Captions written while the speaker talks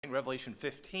Revelation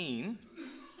 15. I'm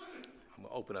going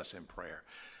to open us in prayer.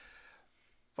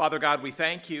 Father God, we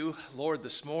thank you, Lord,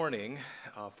 this morning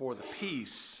for the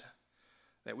peace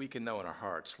that we can know in our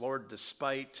hearts. Lord,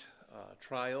 despite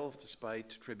trials,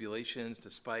 despite tribulations,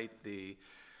 despite the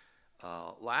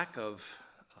lack of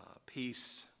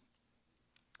peace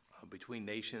between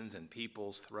nations and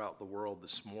peoples throughout the world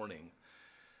this morning,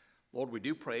 Lord, we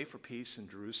do pray for peace in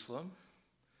Jerusalem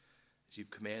as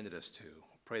you've commanded us to.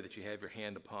 Pray that you have your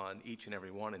hand upon each and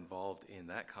every one involved in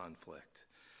that conflict.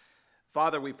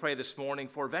 Father, we pray this morning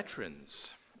for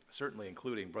veterans, certainly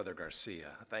including Brother Garcia.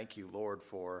 Thank you, Lord,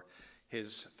 for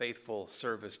his faithful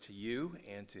service to you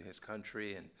and to his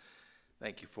country, and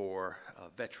thank you for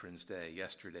Veterans Day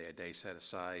yesterday, a day set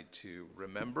aside to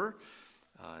remember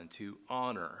and to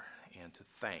honor and to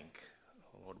thank.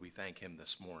 Lord, we thank him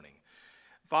this morning.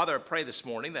 Father, I pray this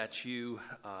morning that you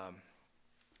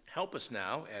help us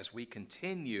now as we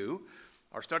continue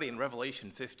our study in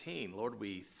Revelation 15. Lord,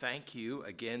 we thank you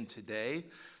again today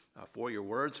for your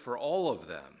words, for all of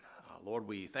them. Lord,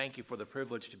 we thank you for the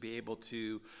privilege to be able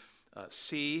to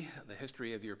see the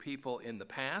history of your people in the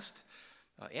past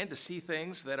and to see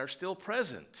things that are still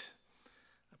present.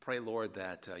 I pray, Lord,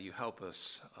 that you help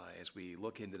us as we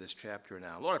look into this chapter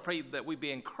now. Lord, I pray that we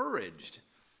be encouraged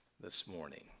this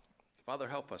morning. Father,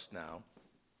 help us now.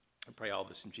 I pray all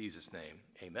this in Jesus' name.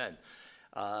 Amen.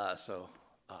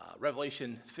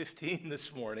 Revelation 15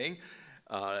 this morning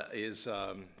is,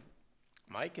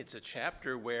 Mike, it's a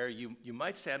chapter where you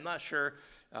might say, I'm not sure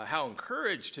how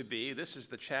encouraged to be. This is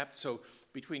the chapter, so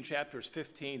between chapters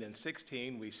 15 and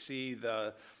 16, we see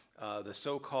the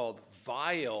so-called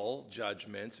vial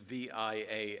judgments,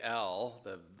 V-I-A-L,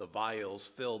 the vials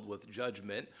filled with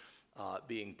judgment,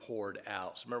 being poured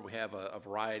out. So remember, we have a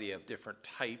variety of different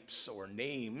types or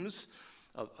names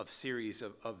of series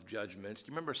of judgments. Do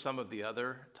you remember some of the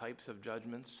other types of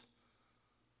judgments?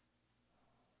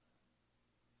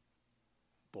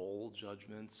 Bowl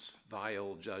judgments,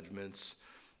 vial judgments,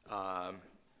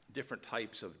 different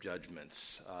types of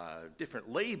judgments,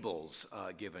 different labels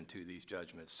given to these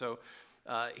judgments. So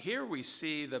here we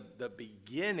see the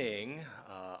beginning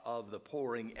of the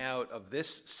pouring out of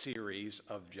this series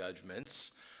of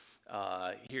judgments.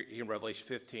 Here in Revelation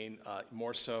 15,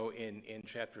 more so in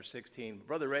chapter 16.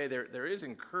 Brother Ray, there is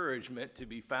encouragement to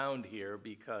be found here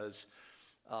because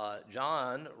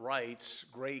John writes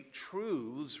great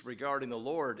truths regarding the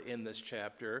Lord in this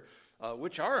chapter,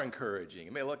 which are encouraging.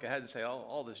 You may look ahead and say,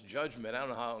 all this judgment, I don't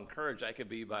know how encouraged I could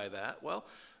be by that. Well,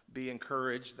 be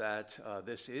encouraged that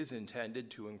this is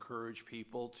intended to encourage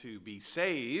people to be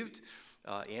saved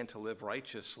and to live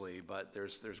righteously. But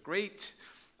there's great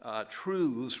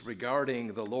truths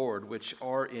regarding the Lord which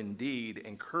are indeed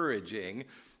encouraging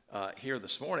here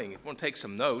this morning. If you want to take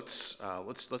some notes,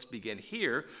 let's begin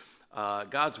here.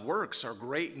 God's works are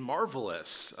great and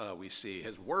marvelous. We see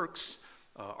his works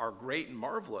are great and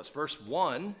marvelous. Verse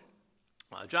 1,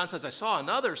 John says, I saw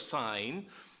another sign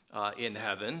in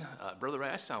heaven. Brother Ray,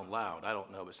 I sound loud. I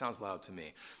don't know, but it sounds loud to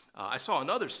me. I saw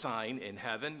another sign in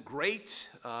heaven, great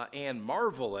and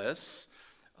marvelous,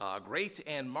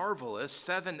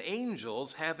 7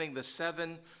 angels having the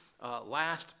seven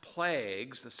last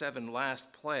plagues,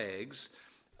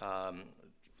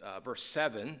 verse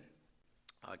 7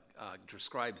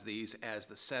 describes these as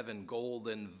the 7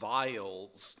 golden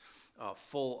vials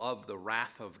full of the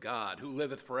wrath of God, who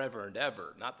liveth forever and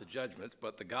ever, not the judgments,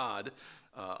 but the God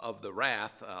of the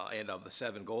wrath and of the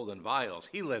 7 golden vials.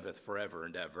 He liveth forever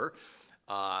and ever.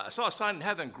 I saw a sign in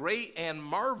heaven, great and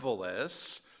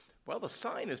marvelous. Well, the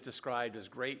sign is described as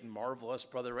great and marvelous,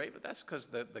 Brother Ray, but that's because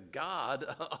the God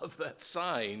of that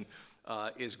sign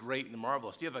is great and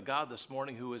marvelous. Do you have a God this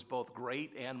morning who is both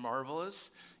great and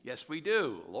marvelous? Yes, we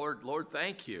do. Lord,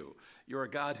 thank you. You're a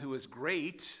God who is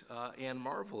great and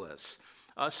marvelous.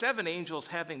 7 angels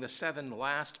having the 7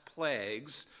 last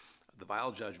plagues, the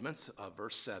vial judgments,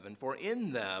 verse 7, for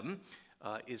in them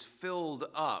is filled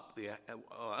up. The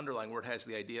underlying word has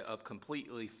the idea of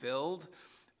completely filled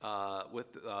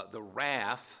with the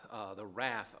wrath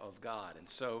of God. And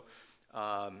so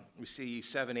we see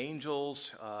 7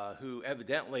 angels who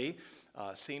evidently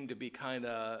seem to be kind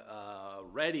of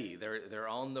ready. They're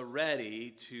on the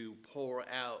ready to pour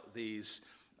out these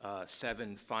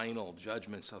 7 final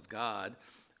judgments of God,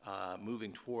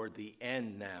 moving toward the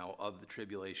end now of the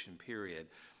tribulation period,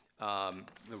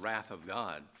 the wrath of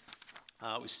God.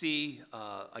 We see,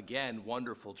 again,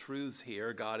 wonderful truths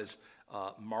here. God is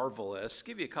marvelous.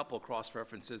 Give you a couple of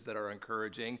cross-references that are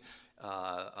encouraging.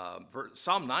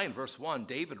 Psalm 9, verse 1,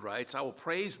 David writes, I will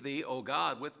praise thee, O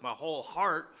God, with my whole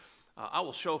heart. I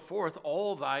will show forth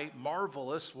all thy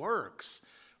marvelous works.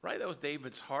 right? That was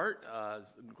David's heart,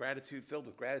 gratitude, filled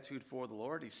with gratitude for the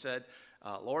Lord. He said,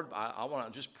 Lord, I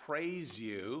want to just praise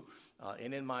you,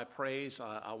 and in my praise,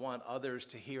 I want others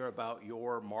to hear about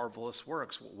your marvelous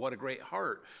works. What a great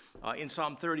heart. In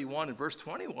Psalm 31 and verse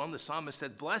 21, the psalmist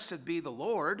said, Blessed be the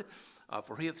Lord,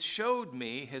 for he hath showed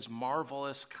me his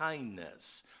marvelous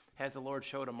kindness. Has the Lord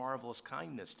showed a marvelous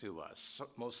kindness to us?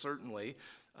 Most certainly,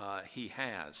 he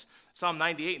has. Psalm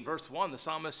 98 and verse 1, the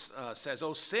psalmist says,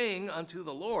 Oh, sing unto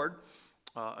the Lord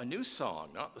a new song,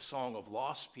 not the song of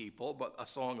lost people, but a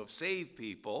song of saved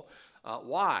people.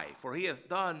 Why? For he hath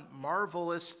done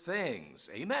marvelous things.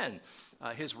 Amen.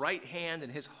 His right hand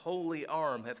and his holy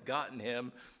arm hath gotten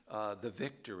him the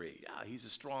victory. Yeah, he's a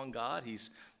strong God. He's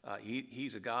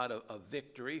a God of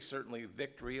victory, certainly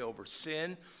victory over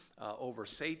sin, over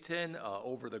Satan,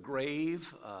 over the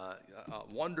grave,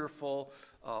 wonderful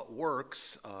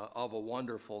works of a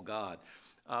wonderful God.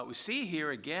 We see here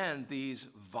again these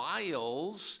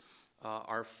vials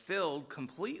are filled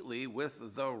completely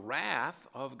with the wrath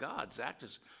of God. Zach,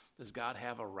 does God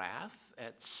have a wrath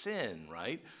at sin,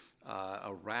 right?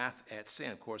 A wrath at sin.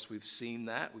 Of course, we've seen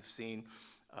that. We've seen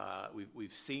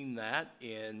that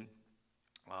in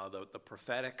the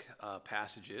prophetic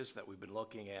passages that we've been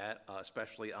looking at,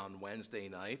 especially on Wednesday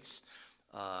nights.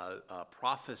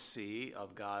 Prophecy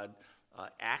of God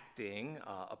acting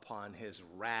upon his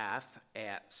wrath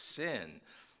at sin,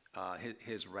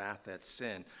 his wrath at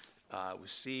sin. We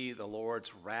see the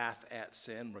Lord's wrath at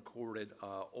sin recorded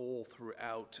all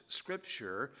throughout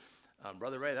Scripture.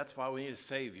 Brother Ray, that's why we need a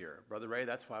Savior. Brother Ray,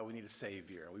 that's why we need a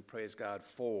Savior. We praise God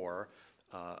for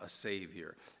a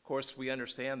Savior. Of course, we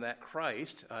understand that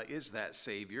Christ is that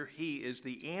Savior. He is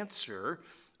the answer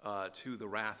to the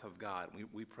wrath of God.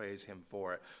 We praise him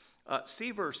for it.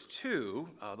 See verse 2,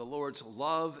 the Lord's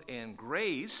love and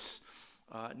grace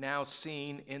now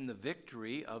seen in the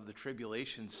victory of the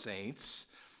tribulation saints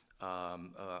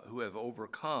who have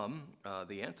overcome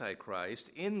the Antichrist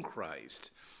in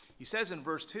Christ. He says in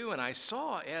verse 2, and I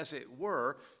saw as it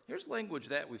were, here's language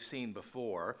that we've seen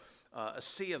before, a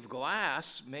sea of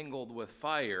glass mingled with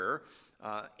fire,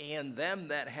 and them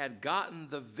that had gotten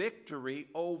the victory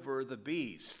over the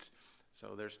beast.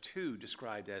 So there's two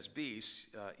described as beasts,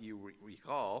 you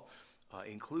recall,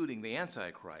 including the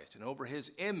Antichrist. And over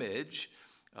his image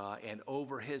and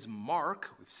over his mark,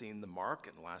 we've seen the mark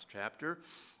in the last chapter,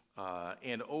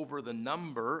 and over the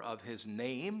number of his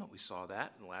name, we saw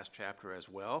that in the last chapter as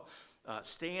well,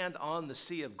 stand on the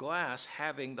sea of glass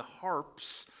having the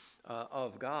harps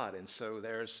of God. And so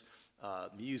there's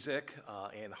music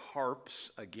and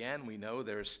harps. Again, we know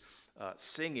there's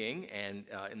singing, and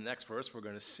in the next verse we're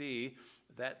going to see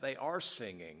that they are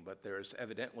singing, but there's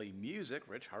evidently music.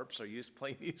 Rich, harps are used to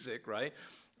play music, right?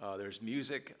 There's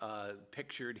music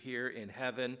pictured here in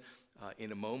heaven.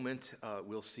 In a moment,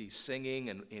 we'll see singing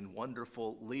and in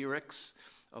wonderful lyrics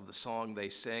of the song they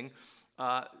sing.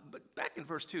 But back in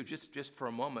verse 2, just for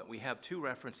a moment, we have two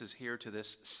references here to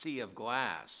this sea of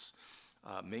glass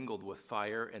mingled with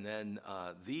fire, and then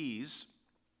these,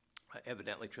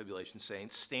 evidently tribulation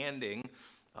saints, standing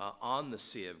on the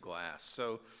sea of glass.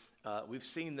 So we've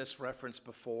seen this reference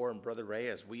before, and Brother Ray,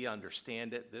 as we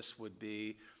understand it, this would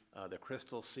be the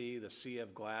crystal sea. The sea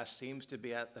of glass seems to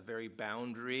be at the very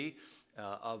boundary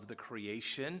of the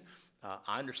creation.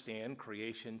 I understand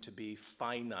creation to be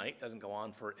finite, doesn't go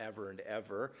on forever and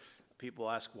ever. People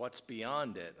ask, what's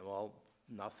beyond it? Well,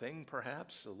 nothing,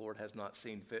 perhaps. The Lord has not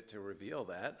seen fit to reveal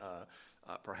that.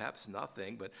 Perhaps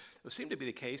nothing, but it would seem to be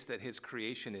the case that his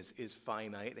creation is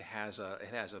finite. It has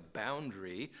a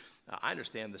boundary. I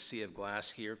understand the sea of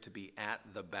glass here to be at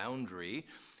the boundary.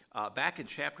 Back in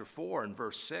chapter 4 and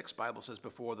verse 6, Bible says,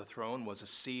 before the throne was a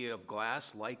sea of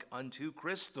glass like unto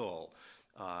crystal.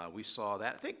 We saw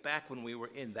that. I think back when we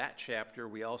were in that chapter,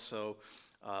 we also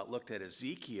looked at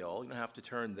Ezekiel. You don't have to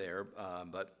turn there,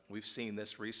 but we've seen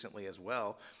this recently as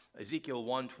well. Ezekiel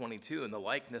 1:22, and the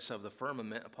likeness of the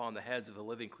firmament upon the heads of the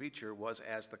living creature was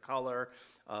as the color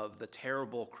of the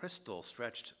terrible crystal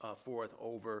stretched forth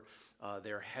over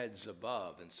their heads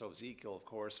above. And so Ezekiel, of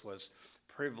course, was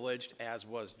privileged, as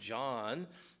was John,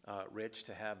 Rich,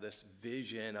 to have this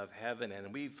vision of heaven.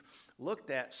 And we've looked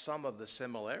at some of the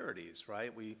similarities,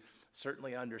 right? We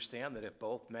certainly understand that if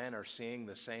both men are seeing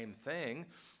the same thing,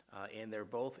 and they're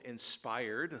both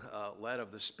inspired, led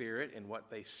of the Spirit in what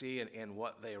they see and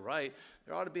what they write,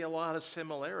 there ought to be a lot of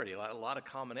similarity, a lot of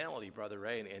commonality, Brother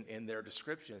Ray, in their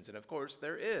descriptions. And of course,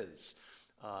 there is,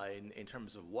 in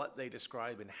terms of what they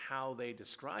describe and how they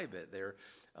describe it. They're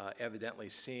evidently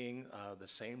seeing the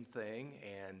same thing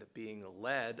and being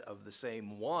led of the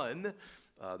same one,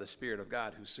 the Spirit of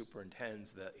God, who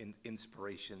superintends the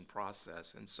inspiration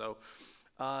process. And so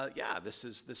This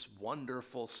is this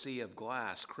wonderful sea of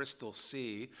glass, crystal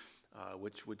sea,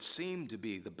 which would seem to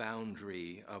be the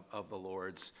boundary of the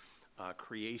Lord's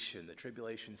creation, the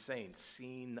tribulation saints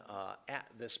seen at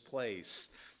this place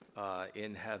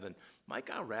in heaven. Might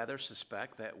I rather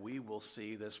suspect that we will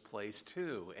see this place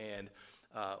too, and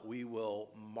we will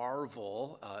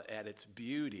marvel at its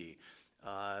beauty.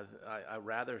 I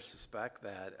rather suspect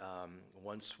that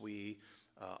once we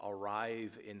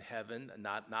arrive in heaven,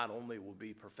 not only will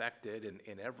be perfected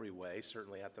in every way,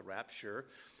 certainly at the rapture.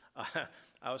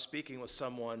 I was speaking with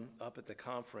someone up at the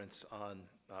conference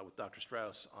with Dr.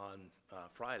 Strauss on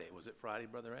Friday. Was it Friday,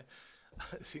 Brother Ray?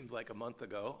 It seems like a month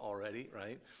ago already,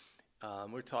 right?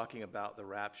 We're talking about the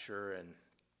rapture, and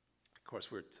of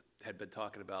course we had been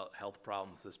talking about health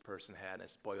problems this person had. And I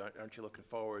said, boy, aren't you looking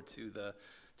forward to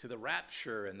the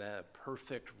rapture and the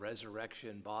perfect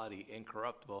resurrection body,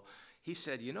 incorruptible? He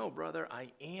said, brother,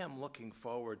 I am looking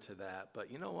forward to that, but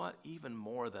you know what? Even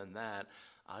more than that,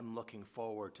 I'm looking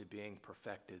forward to being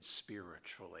perfected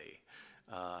spiritually.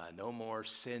 No more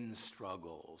sin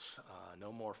struggles,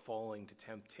 no more falling to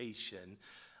temptation.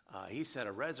 He said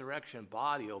a resurrection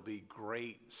body will be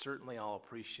great. Certainly I'll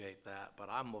appreciate that, but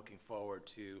I'm looking forward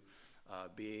to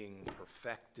being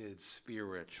perfected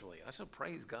spiritually. I said,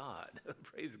 praise God.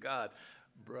 Praise God.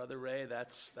 Brother Ray,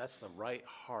 that's the right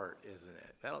heart, isn't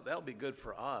it? That'll be good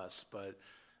for us, but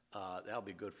that'll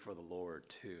be good for the Lord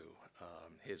too.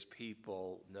 His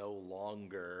people no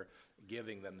longer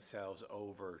giving themselves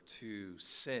over to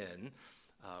sin,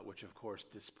 which of course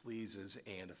displeases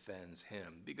and offends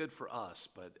him. Be good for us,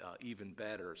 but even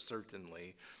better,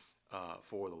 certainly,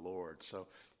 for the Lord. So,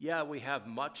 we have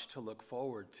much to look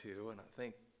forward to, and I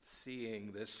think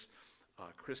seeing this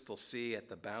crystal sea at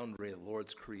the boundary of the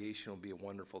Lord's creation will be a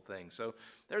wonderful thing. So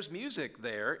there's music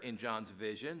there in John's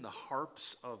vision, the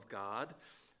harps of God.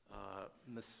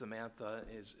 Miss Samantha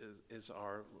is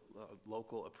our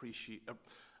local appreciator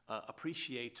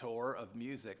of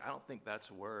music. I don't think that's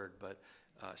a word, but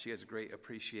she has a great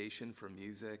appreciation for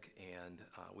music, and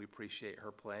we appreciate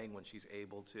her playing when she's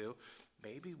able to.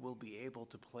 Maybe we'll be able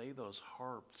to play those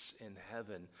harps in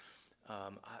heaven.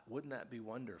 Wouldn't that be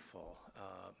wonderful?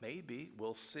 Maybe.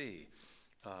 We'll see.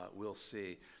 We'll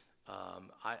see.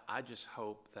 I just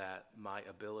hope that my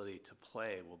ability to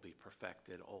play will be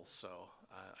perfected also.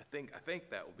 I think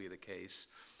that will be the case.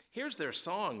 Here's their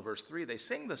song, verse 3. They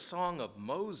sing the song of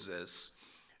Moses,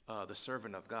 the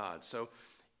servant of God. So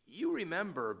you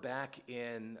remember back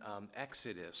in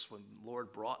Exodus when the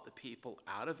Lord brought the people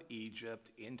out of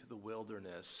Egypt into the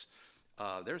wilderness.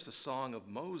 There's a song of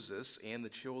Moses and the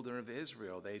children of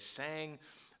Israel. They sang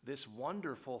this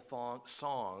wonderful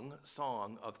song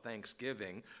of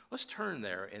thanksgiving. Let's turn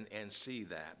there and see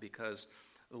that, because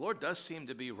the Lord does seem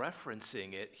to be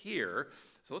referencing it here.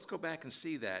 So let's go back and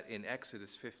see that in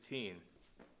Exodus 15.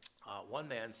 One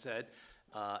man said,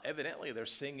 evidently they're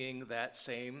singing that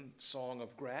same song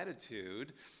of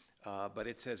gratitude, but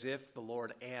it's as if the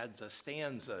Lord adds a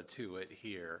stanza to it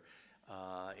here.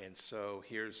 And so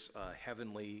here's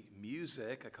heavenly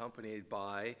music accompanied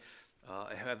by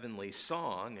a heavenly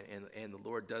song, and the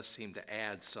Lord does seem to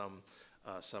add some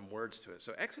words to it.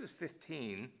 So Exodus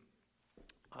 15,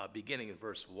 beginning in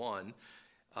verse 1,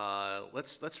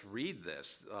 let's read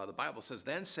this. The Bible says,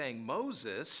 "Then sang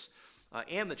Moses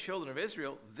and the children of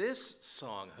Israel this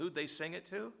song." Who'd they sing it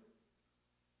to?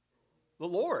 The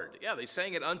Lord. Yeah, they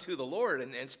sang it unto the Lord,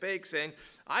 and spake, saying,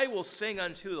 "I will sing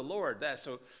unto the Lord."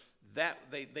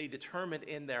 That they determined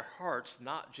in their hearts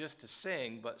not just to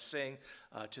sing, but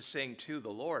to sing to the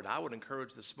Lord. I would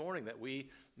encourage this morning that we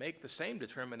make the same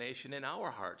determination in our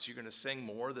hearts. You're going to sing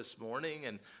more this morning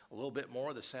and a little bit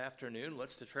more this afternoon.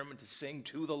 Let's determine to sing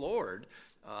to the Lord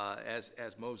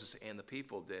as Moses and the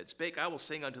people did. "Spake, I will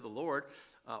sing unto the Lord."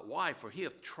 Why? For he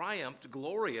hath triumphed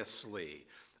gloriously.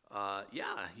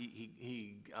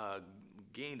 He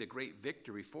gained a great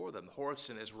victory for them. The horse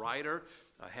and his rider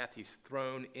hath he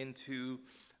thrown into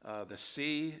the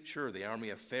sea. Sure, the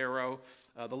army of Pharaoh.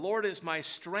 "The Lord is my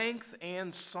strength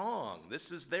and song."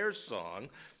 This is their song.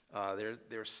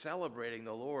 They're celebrating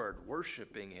the Lord,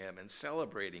 worshiping him and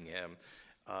celebrating him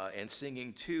and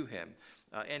singing to him.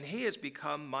 "And he has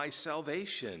become my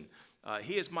salvation.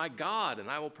 He is my God, and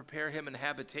I will prepare him an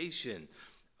habitation."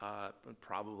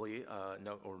 Probably,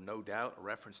 no doubt, a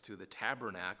reference to the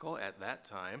tabernacle at that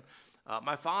time.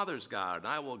 "My father's God, and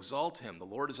I will exalt him. The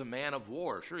Lord is a man of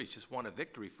war." Sure, he's just won a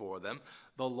victory for them.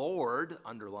 "The Lord,"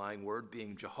 underlying word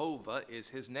being Jehovah, "is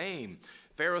his name.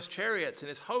 Pharaoh's chariots and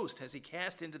his host has he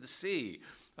cast into the sea.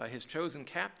 His chosen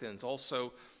captains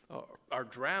also are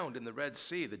drowned in the Red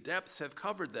Sea. The depths have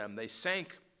covered them. They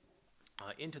sank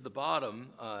into the bottom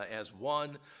as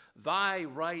one. Thy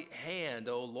right hand,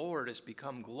 O Lord, has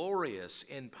become glorious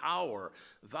in power.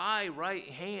 Thy right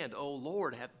hand, O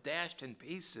Lord, hath dashed in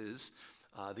pieces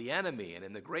the enemy, and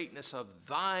in the greatness of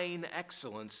thine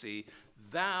excellency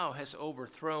thou hast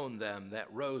overthrown them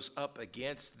that rose up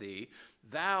against thee.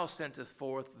 Thou sentest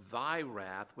forth thy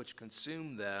wrath, which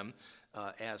consumed them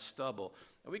as stubble.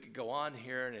 Now, we could go on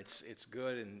here, and it's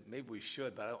good, and maybe we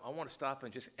should, but I want to stop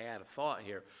and just add a thought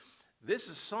here. This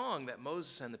is a song that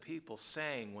Moses and the people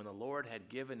sang when the Lord had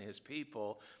given his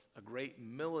people a great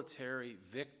military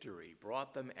victory,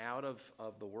 brought them out of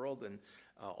the world and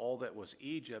all that was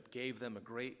Egypt, gave them a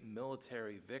great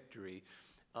military victory.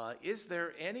 Is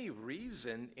there any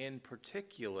reason in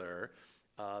particular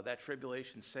that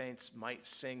tribulation saints might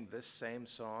sing this same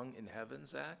song in heaven,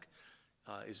 Zach?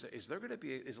 Is the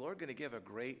Lord going to give a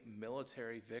great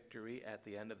military victory at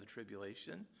the end of the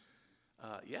tribulation?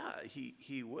 Yeah,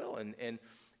 he will, and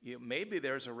maybe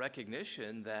there's a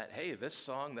recognition that, hey, this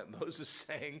song that Moses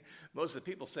sang, most of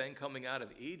the people sang coming out of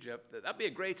Egypt, that'd be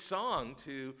a great song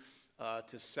to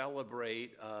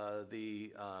celebrate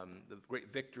the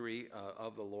great victory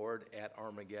of the Lord at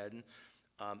Armageddon.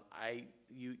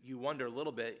 You wonder a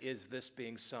little bit, is this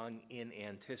being sung in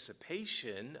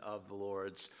anticipation of the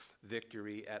Lord's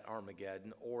victory at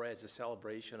Armageddon or as a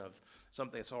celebration of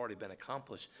something that's already been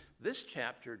accomplished? This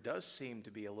chapter does seem to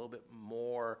be a little bit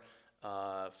more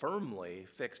firmly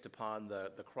fixed upon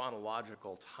the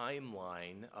chronological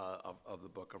timeline of the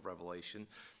book of Revelation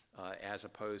as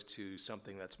opposed to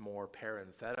something that's more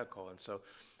parenthetical. And so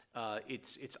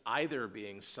it's either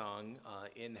being sung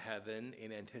in heaven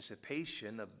in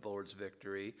anticipation of the Lord's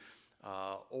victory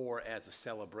or as a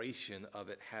celebration of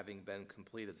it having been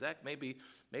completed. Zach, maybe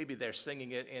they're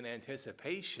singing it in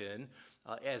anticipation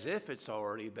as if it's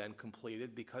already been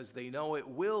completed because they know it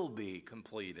will be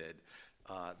completed,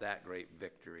 that great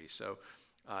victory. So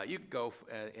you can go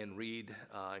and read,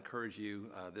 I encourage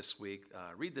you this week,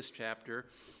 read this chapter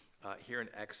here in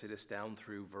Exodus down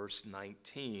through verse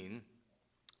 19.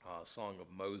 Song of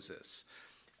Moses.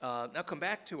 Now come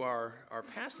back to our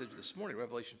passage this morning,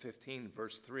 Revelation 15,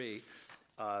 verse 3.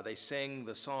 They sang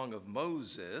the Song of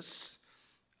Moses,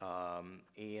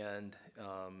 and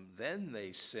then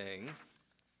they sing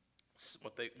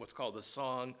what's called the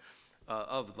Song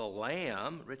of the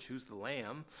Lamb. Rich, who's the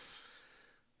Lamb?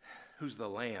 Who's the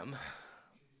Lamb?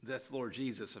 That's Lord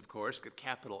Jesus, of course, got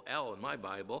capital L in my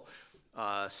Bible.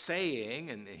 Saying,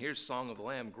 and here's Song of the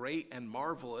Lamb, great and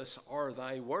marvelous are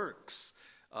thy works.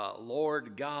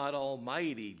 Lord God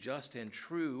Almighty, just and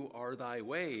true are thy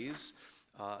ways,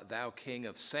 thou King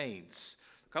of saints.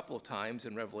 A couple of times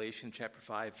in Revelation chapter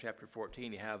 5, chapter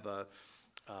 14, you have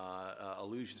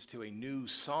allusions to a new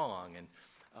song. And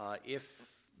if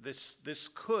this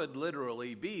could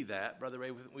literally be that, Brother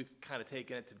Ray, we've kind of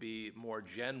taken it to be more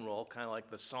general, kind of like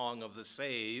the song of the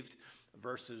saved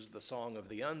versus the song of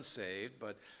the unsaved,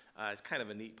 but it's kind of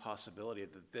a neat possibility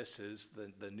that this is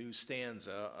the new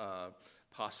stanza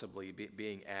possibly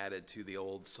being added to the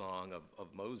old song of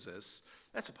Moses.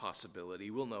 That's a possibility.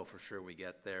 We'll know for sure we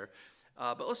get there.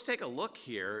 But let's take a look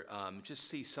here, just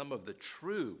see some of the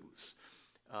truths.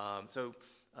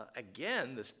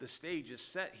 Again, the stage is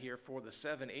set here for the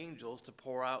seven angels to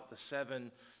pour out the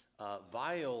seven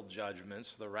vial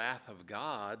judgments, the wrath of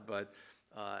God, but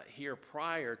here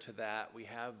prior to that, we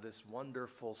have this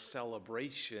wonderful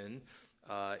celebration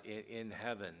in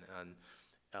heaven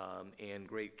and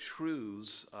great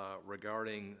truths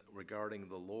regarding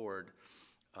the Lord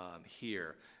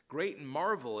here. Great and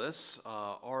marvelous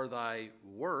are thy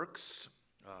works.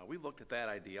 We've looked at that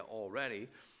idea already.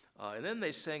 And then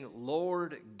they sing,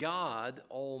 Lord God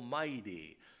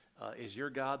Almighty. Is your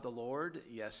God the Lord?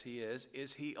 Yes, he is.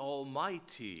 Is he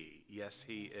almighty? Yes,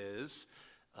 he is.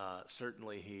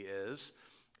 Certainly he is.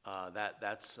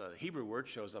 That's Hebrew word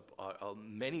shows up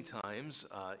many times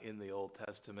in the Old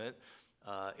Testament.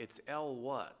 It's El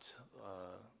what?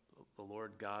 The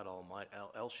Lord God Almighty,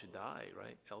 El Shaddai,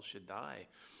 right? El Shaddai.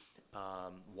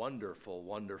 Wonderful,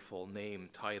 wonderful name,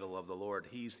 title of the Lord.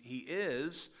 He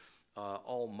is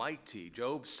almighty.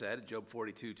 Job said, Job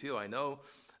 42:2, I know,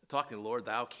 talking to the Lord,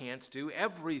 thou canst do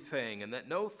everything, and that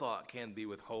no thought can be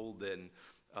withholden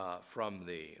from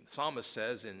thee. The psalmist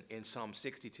says in Psalm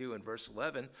 62 and verse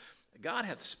 11, God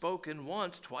hath spoken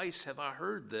once, twice have I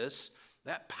heard this,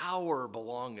 that power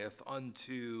belongeth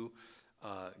unto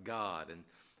God. And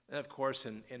of course,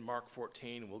 in Mark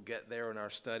 14, we'll get there in our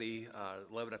study,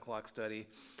 11 o'clock study,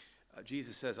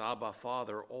 Jesus says, Abba,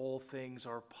 Father, all things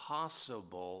are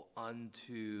possible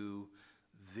unto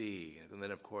thee. And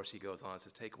then, of course, he goes on and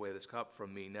says, take away this cup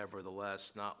from me,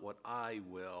 nevertheless, not what I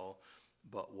will,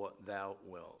 but what thou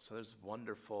wilt. So there's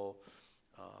wonderful,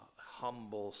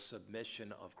 humble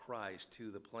submission of Christ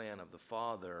to the plan of the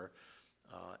Father,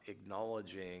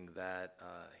 acknowledging that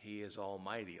he is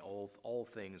almighty. All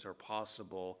things are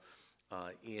possible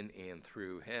in and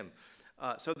through him.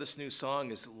 So this new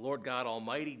song is Lord God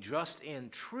Almighty, just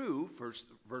and true.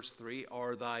 Verse 3,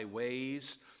 are thy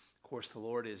ways. Of course, the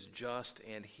Lord is just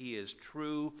and he is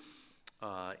true.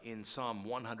 In Psalm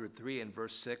 103 and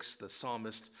verse 6, the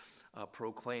psalmist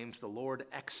proclaims, the Lord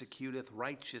executeth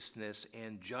righteousness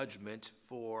and judgment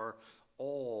for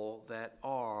all that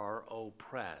are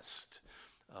oppressed.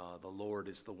 The Lord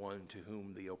is the one to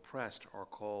whom the oppressed are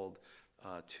called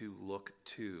to look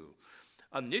to.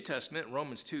 On the New Testament,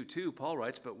 Romans 2:2, Paul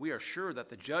writes, but we are sure that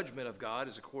the judgment of God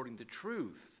is according to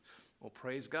truth. Well,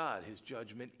 praise God, his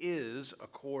judgment is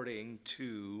according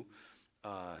to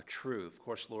truth. Of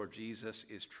course, Lord Jesus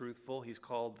is truthful. He's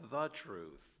called the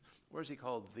truth. Where's he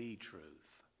called the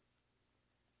truth?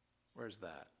 Where's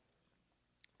that?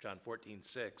 John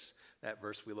 14:6, that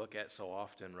verse we look at so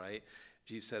often, right?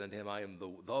 Jesus said unto him, I am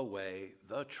the way,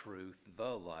 the truth,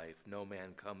 the life. No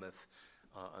man cometh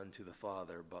unto the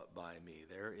Father but by me.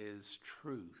 There is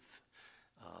truth,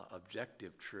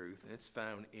 objective truth, and it's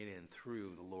found in and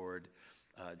through the Lord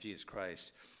Jesus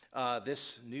Christ.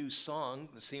 This new song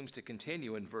seems to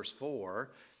continue in verse 4.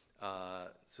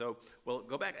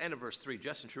 Go back end of verse 3.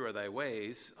 Just and true are thy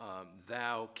ways,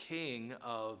 thou King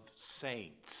of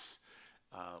saints.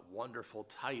 Wonderful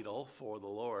title for the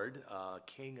Lord,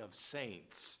 King of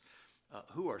saints.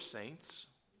 Who are saints?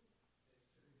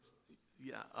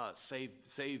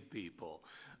 Save people.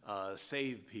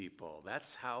 Save people.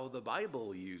 That's how the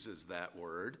Bible uses that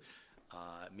word.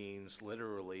 It means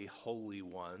literally holy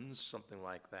ones, something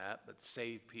like that. But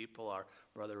save people are,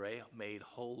 Brother Ray, made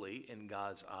holy in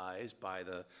God's eyes by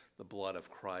the blood of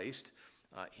Christ.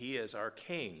 He is our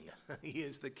King. He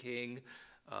is the King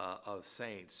of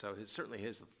saints. So certainly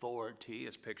his authority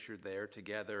is pictured there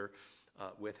together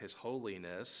with his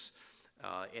holiness.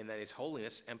 And then his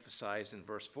holiness emphasized in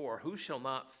verse 4, who shall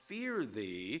not fear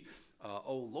thee,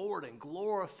 O Lord, and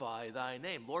glorify thy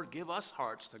name? Lord, give us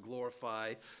hearts to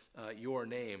glorify your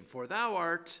name. For thou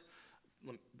art,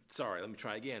 let me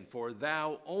try again. For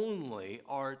thou only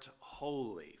art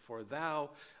holy. For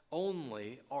thou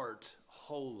only art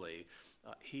holy.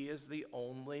 He is the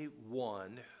only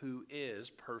one who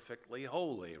is perfectly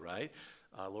holy, right?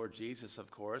 Lord Jesus, of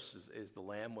course, is the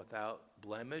Lamb without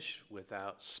blemish,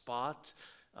 without spot,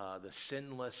 the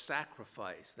sinless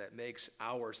sacrifice that makes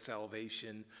our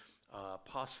salvation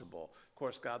possible. Of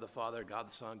course, God the Father, God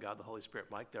the Son, God the Holy Spirit,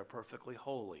 Mike, they're perfectly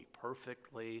holy,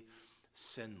 perfectly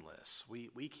sinless.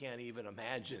 We can't even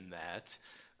imagine that,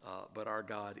 but our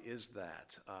God is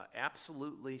that.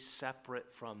 Absolutely separate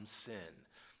from sin,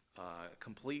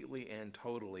 completely and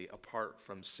totally apart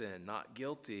from sin, not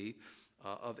guilty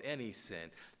of any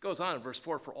sin. It goes on in verse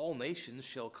 4, for all nations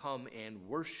shall come and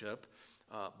worship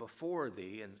before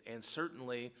thee, and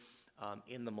certainly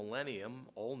in the millennium,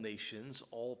 all nations,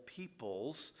 all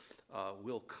peoples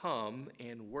will come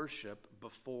and worship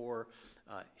before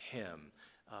him.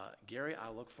 Gary, I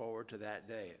look forward to that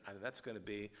day. That's going to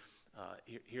be,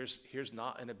 here's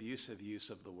not an abusive use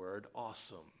of the word,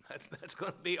 awesome. That's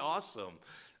going to be awesome.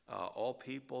 All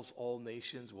peoples, all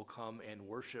nations will come and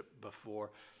worship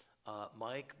before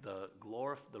Mike, the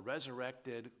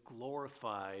resurrected,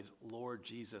 glorified Lord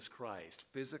Jesus Christ,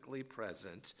 physically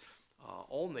present.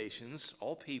 All nations,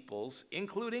 all peoples,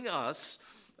 including us,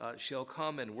 shall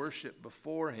come and worship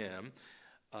before him.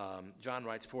 John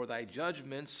writes, for thy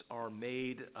judgments are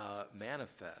made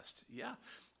manifest. Yeah,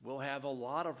 we'll have a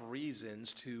lot of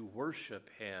reasons to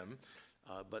worship him,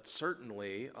 but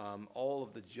certainly all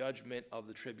of the judgment of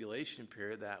the tribulation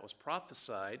period that was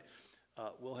prophesied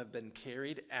will have been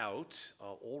carried out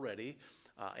already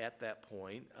at that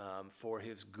point for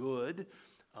his good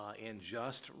and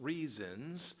just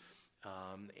reasons,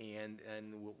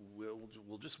 and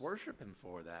we'll just worship him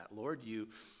for that. Lord, you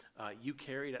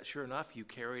carried out, sure enough, you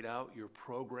carried out your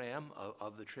program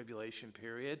of the tribulation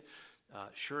period.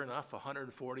 Sure enough,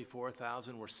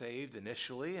 144,000 were saved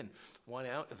initially and went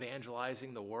out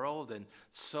evangelizing the world, and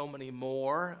so many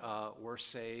more were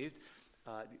saved.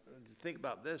 Think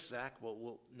about this, Zach.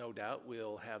 We'll no doubt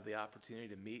we'll have the opportunity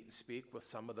to meet and speak with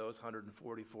some of those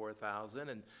 144,000,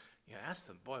 and ask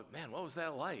them, boy, man, what was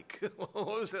that like? What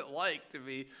was it like to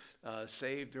be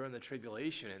saved during the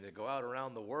tribulation and to go out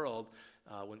around the world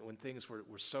when things were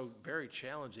so very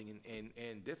challenging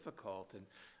and difficult? And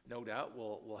no doubt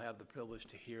we'll have the privilege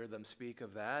to hear them speak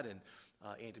of that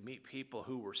and to meet people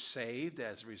who were saved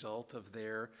as a result of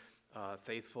their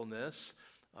faithfulness.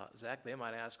 Zach, they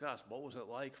might ask us, what was it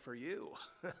like for you?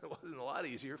 It wasn't a lot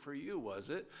easier for you, was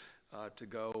it, to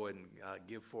go and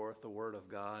give forth the word of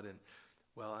God? And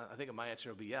well, I think my answer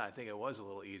will be, yeah, I think it was a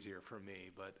little easier for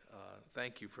me, but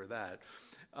thank you for that.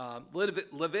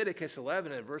 Leviticus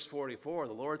 11 and verse 44,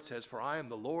 the Lord says, "For I am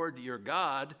the Lord your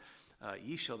God.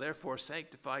 Ye shall therefore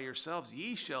sanctify yourselves.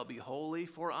 Ye shall be holy,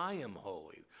 for I am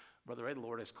holy." Brother Ray, the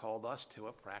Lord has called us to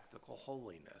a practical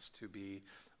holiness, to be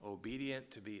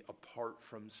obedient, to be apart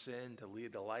from sin, to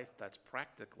lead a life that's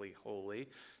practically holy.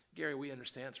 Gary, we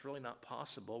understand it's really not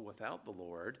possible without the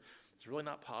Lord. It's really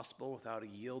not possible without a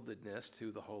yieldedness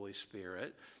to the Holy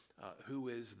Spirit, who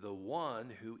is the one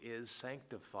who is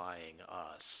sanctifying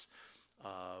us,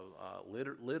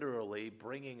 literally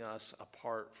bringing us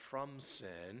apart from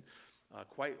sin,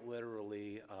 quite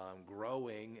literally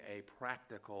growing a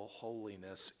practical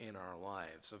holiness in our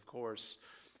lives. Of course,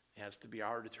 it has to be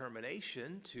our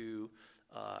determination to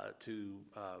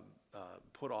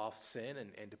put off sin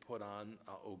and to put on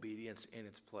obedience in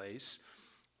its place.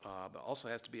 But also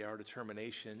has to be our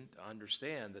determination to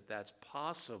understand that that's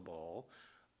possible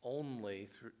only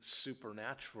through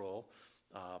supernatural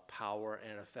power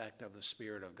and effect of the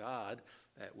Spirit of God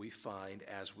that we find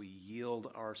as we yield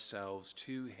ourselves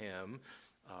to Him.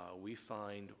 We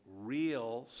find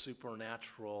real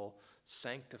supernatural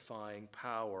sanctifying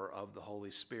power of the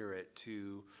Holy Spirit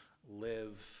to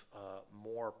live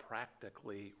more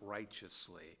practically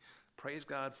righteously. Praise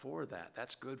God for that.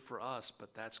 That's good for us,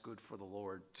 but that's good for the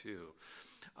Lord too.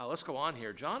 Let's go on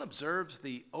here. John observes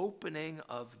the opening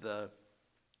of the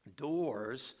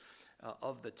doors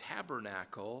of the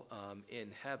tabernacle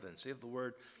in heaven. So you have the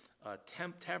word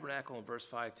tabernacle in verse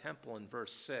 5, temple in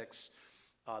verse 6.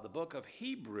 The book of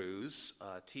Hebrews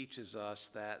teaches us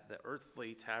that the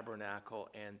earthly tabernacle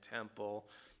and temple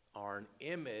are an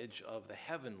image of the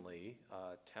heavenly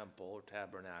temple or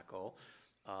tabernacle.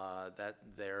 That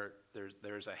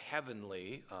there's a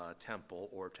heavenly temple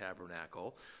or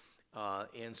tabernacle.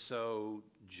 And so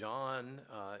John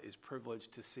is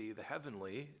privileged to see the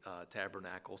heavenly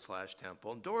tabernacle /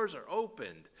 temple. And doors are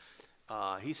opened.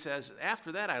 He says,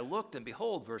 "After that I looked, and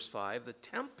behold," verse 5, "the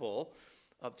temple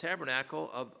of tabernacle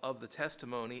of the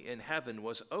testimony in heaven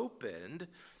was opened,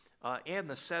 and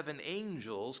the 7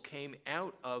 angels came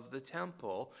out of the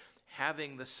temple,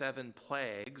 having the 7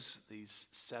 plagues," these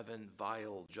 7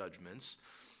 vial judgments.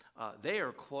 "They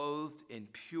are clothed in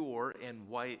pure and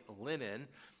white linen,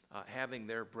 having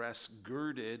their breasts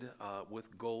girded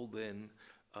with golden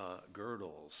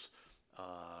girdles."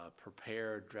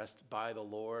 Prepared, dressed by the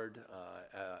Lord,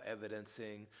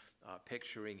 evidencing,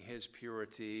 picturing His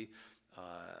purity,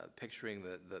 picturing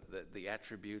the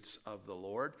attributes of the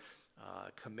Lord,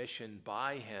 commissioned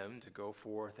by Him to go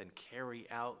forth and carry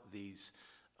out these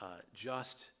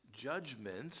just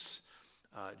judgments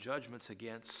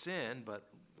against sin,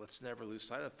 but let's never lose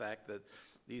sight of the fact that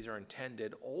these are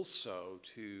intended also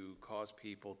to cause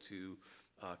people to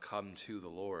come to the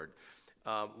Lord.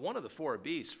 One of the 4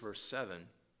 beasts, verse 7,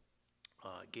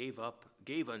 gave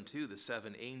unto the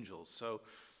 7 angels. So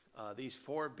these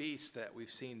 4 beasts that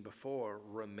we've seen before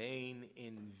remain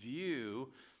in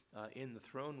view in the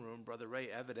throne room. Brother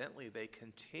Ray, evidently they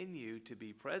continue to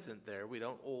be present there. We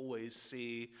don't always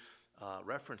see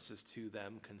references to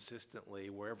them consistently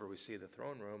wherever we see the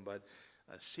throne room, but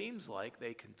seems like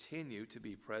they continue to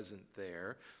be present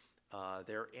there.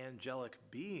 They're angelic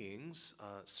beings,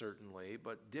 certainly,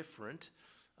 but different,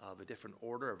 of a different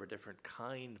order, of a different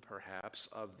kind, perhaps,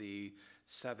 of the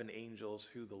 7 angels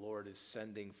who the Lord is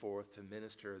sending forth to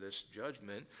minister this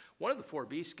judgment. One of the 4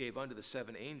 beasts gave unto the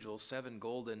 7 angels 7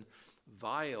 golden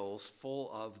vials full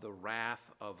of the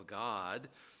wrath of God,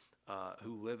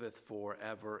 who liveth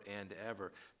forever and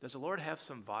ever. Does the Lord have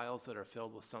some vials that are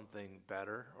filled with something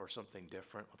better or something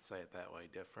different? Let's say it that way,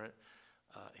 different.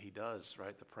 He does,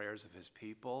 right? The prayers of His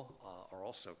people are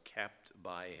also kept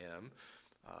by Him.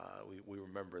 We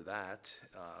remember that.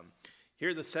 Here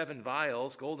are the 7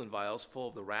 vials, golden vials, full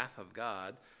of the wrath of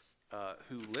God,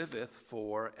 who liveth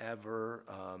forever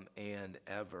and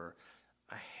ever.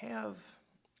 I have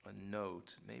a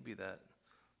note. Maybe that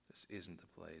this isn't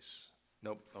the place.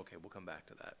 Nope. Okay, we'll come back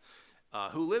to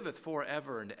that. Who liveth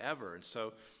forever and ever. And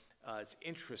so it's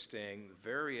interesting.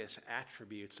 Various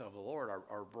attributes of the Lord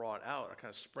are brought out, are kind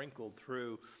of sprinkled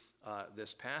through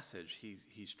this passage.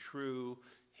 He's true.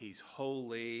 He's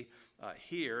holy.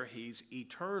 Here, He's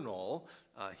eternal.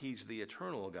 He's the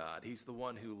eternal God. He's the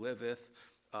one who liveth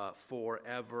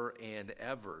forever and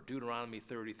ever. Deuteronomy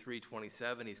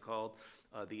 33:27, He's called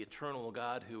the eternal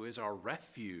God, who is our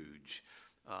refuge.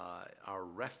 Our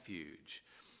refuge.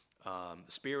 The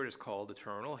Spirit is called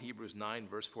eternal. Hebrews 9,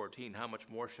 verse 14, how much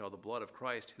more shall the blood of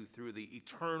Christ, who through the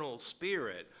eternal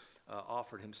Spirit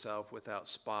offered himself without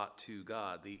spot to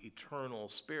God, the eternal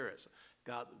Spirit.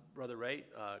 God, Brother Ray,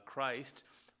 Christ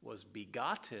was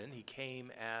begotten. He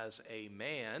came as a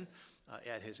man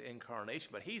at his incarnation,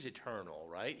 but he's eternal,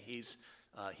 right? He's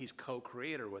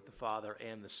co-creator with the Father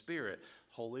and the Spirit.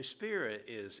 Holy Spirit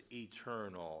is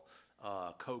eternal,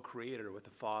 co-creator with the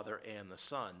Father and the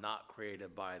Son, not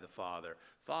created by the Father.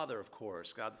 Father, of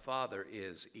course, God the Father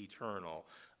is eternal.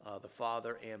 The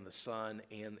Father and the Son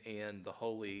and the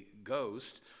Holy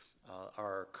Ghost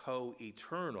are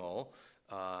co-eternal,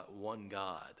 one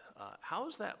God. How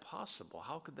is that possible?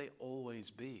 How could they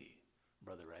always be,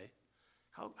 Brother Ray?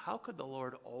 How could the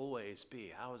Lord always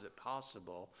be? How is it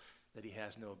possible that he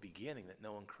has no beginning, that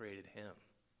no one created him?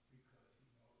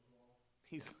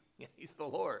 He's the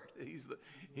Lord. He's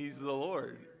the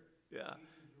Lord. Yeah.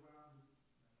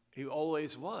 He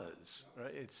always was,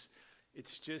 right?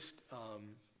 It's just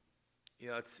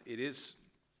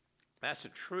that's a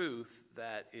truth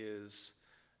that is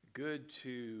good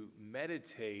to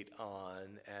meditate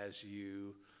on as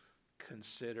you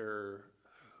consider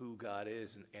who God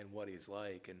is and what he's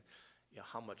like, and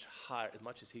how much higher, as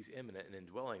much as he's immanent and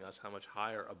indwelling us, how much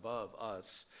higher above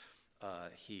us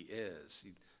he is.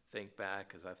 You think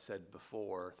back, as I've said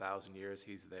before, 1,000 years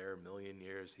he's there, 1,000,000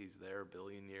 years he's there,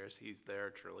 1,000,000,000 years he's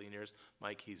there, 1,000,000,000,000 years,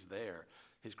 Mike, he's there.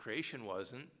 His creation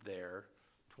wasn't there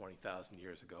 20,000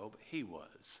 years ago, but he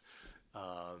was.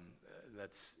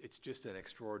 It's just an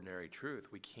extraordinary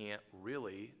truth. We can't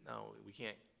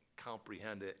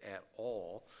comprehend it at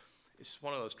all. It's just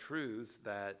one of those truths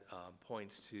that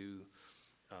points to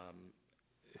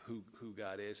who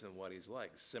God is and what he's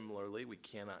like. Similarly, we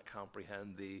cannot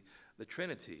comprehend the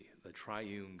Trinity, the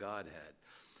triune Godhead.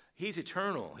 He's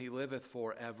eternal. He liveth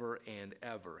forever and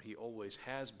ever. He always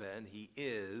has been, he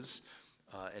is,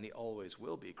 and he always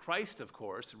will be. Christ, of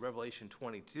course, in Revelation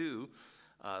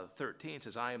 22:13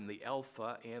 says, I am the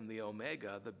Alpha and the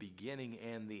Omega, the beginning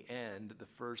and the end, the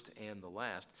first and the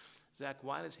last. Zach,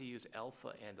 why does he use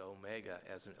Alpha and Omega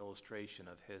as an illustration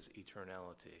of his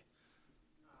eternality?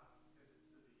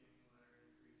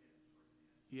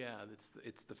 Yeah,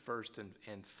 it's the first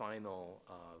and final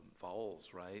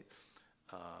vowels, right?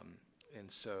 And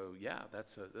so, yeah,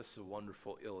 this is a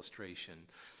wonderful illustration.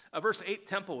 Verse 8,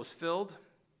 temple was filled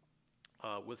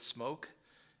with smoke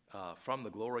from the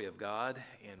glory of God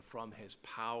and from his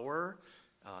power,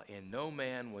 and no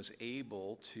man was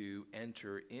able to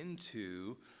enter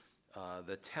into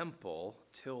the temple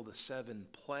till the 7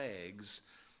 plagues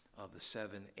of the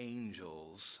 7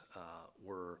 angels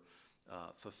were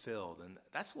fulfilled. And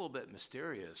that's a little bit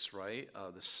mysterious, right?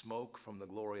 The smoke from the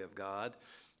glory of God.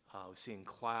 We've seen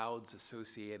clouds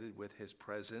associated with his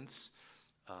presence.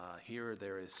 Here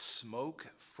there is smoke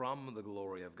from the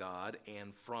glory of God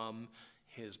and from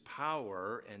his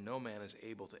power, and no man is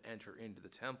able to enter into the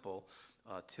temple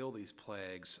till these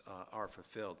plagues are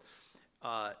fulfilled.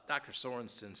 Dr.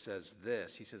 Sorensen says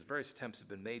this. He says, various attempts have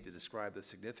been made to describe the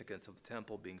significance of the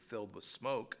temple being filled with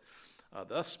smoke,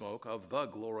 the smoke of the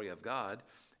glory of God.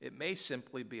 It may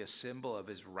simply be a symbol of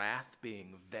his wrath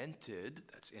being vented.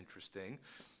 That's interesting.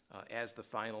 As the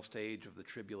final stage of the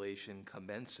tribulation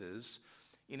commences.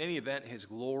 In any event, his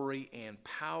glory and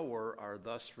power are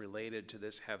thus related to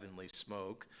this heavenly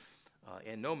smoke,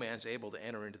 and no man's able to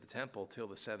enter into the temple till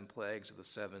the 7 plagues of the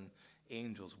 7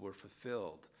 angels were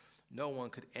fulfilled. No one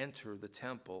could enter the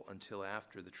temple until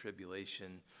after the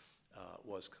tribulation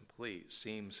was complete.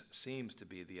 Seems to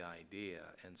be the idea,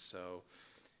 and so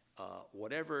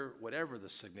whatever the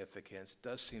significance,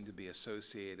 does seem to be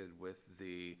associated with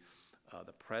the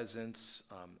presence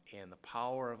and the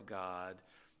power of God,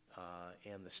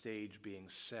 and the stage being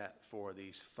set for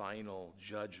these final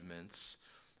judgments,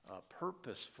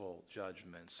 purposeful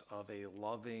judgments of a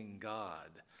loving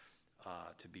God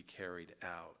to be carried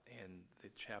out. And the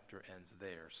chapter ends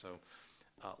there. So,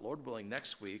 Lord willing,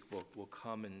 next week we'll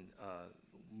come and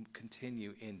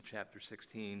continue in chapter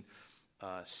 16,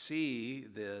 see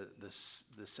the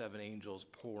 7 angels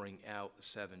pouring out the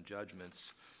 7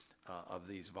 judgments of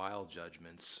these vile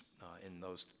judgments in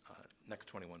those next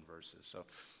 21 verses. So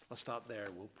let's stop there.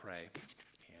 We'll pray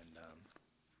and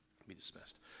be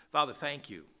dismissed. Father, thank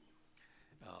you,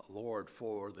 Lord,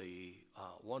 for the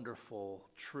wonderful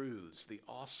truths, the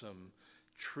awesome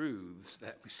truths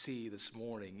that we see this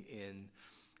morning in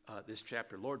this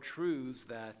chapter. Lord, truths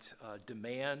that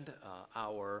demand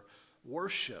our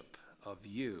worship of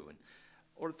you. And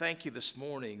Lord, thank you this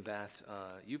morning that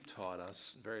you've taught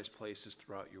us in various places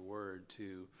throughout your word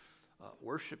to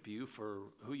worship you for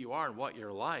who you are and what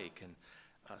you're like. And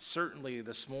Certainly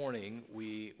this morning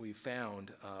we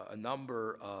found a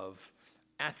number of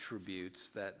attributes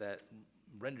that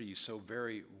render you so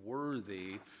very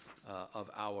worthy of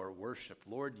our worship.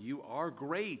 Lord, you are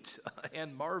great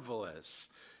and marvelous,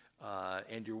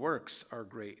 and your works are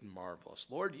great and marvelous.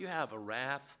 Lord, you have a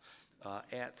wrath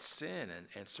at sin,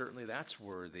 and certainly that's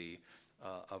worthy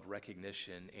of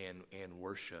recognition and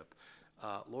worship.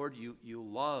 Lord, you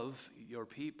love your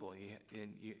people,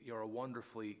 and you're a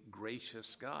wonderfully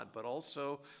gracious God, but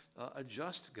also a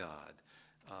just God.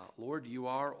 Lord, you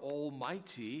are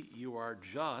almighty, you are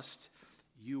just,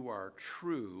 you are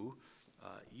true,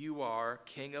 you are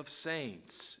King of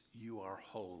saints, you are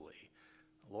holy.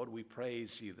 Lord, we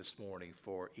praise you this morning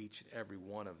for each and every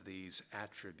one of these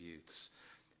attributes.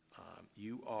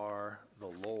 You are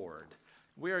the Lord.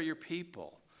 We are your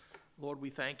people. Lord,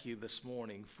 we thank you this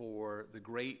morning for the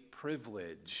great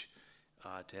privilege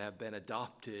to have been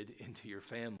adopted into your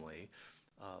family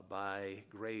by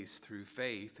grace through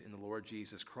faith in the Lord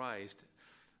Jesus Christ.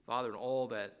 Father, and all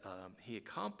that he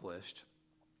accomplished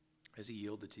as he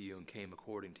yielded to you and came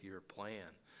according to your plan.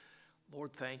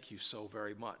 Lord, thank you so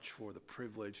very much for the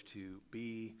privilege to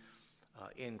be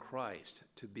in Christ,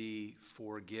 to be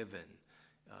forgiven,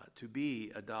 to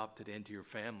be adopted into your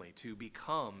family, to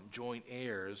become joint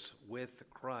heirs with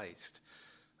Christ.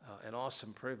 An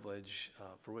awesome privilege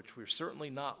for which we're certainly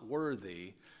not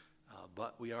worthy,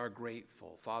 but we are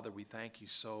grateful. Father, we thank you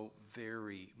so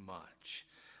very much.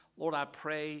 Lord, I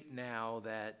pray now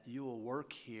that you will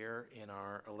work here in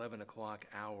our 11 o'clock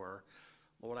hour.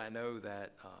 Lord, I know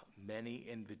that many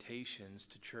invitations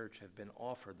to church have been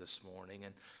offered this morning,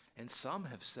 and some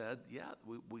have said, yeah,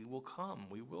 we will come,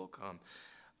 we will come.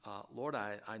 Lord,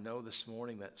 I know this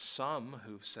morning that some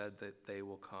who've said that they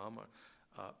will come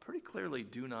pretty clearly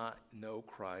do not know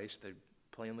Christ. They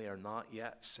plainly are not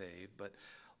yet saved. But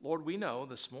Lord, we know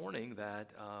this morning that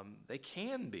they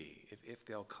can be if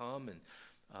they'll come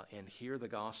and hear the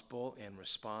gospel and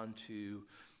respond to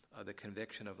the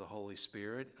conviction of the Holy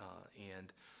Spirit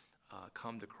and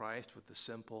come to Christ with the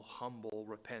simple, humble,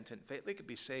 repentant faith. They could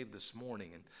be saved this morning.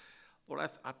 And Lord,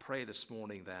 I pray this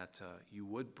morning that you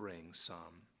would bring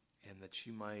some and that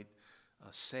you might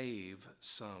save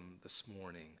some this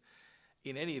morning.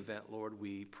 In any event, Lord,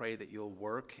 we pray that you'll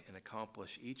work and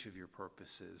accomplish each of your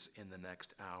purposes in the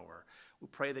next hour. We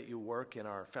pray that you'll work in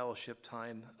our fellowship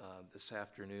time this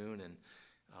afternoon and,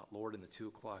 Lord, in the 2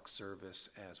 o'clock service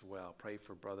as well. Pray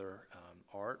for Brother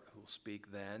Art, who will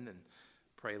speak then, and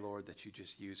pray, Lord, that you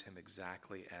just use him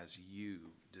exactly as you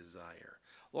desire.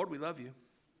 Lord, we love you.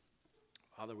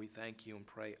 Father, we thank you and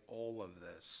pray all of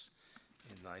this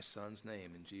in thy Son's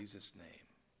name, in Jesus' name,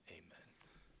 amen.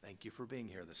 Thank you for being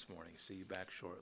here this morning. See you back shortly.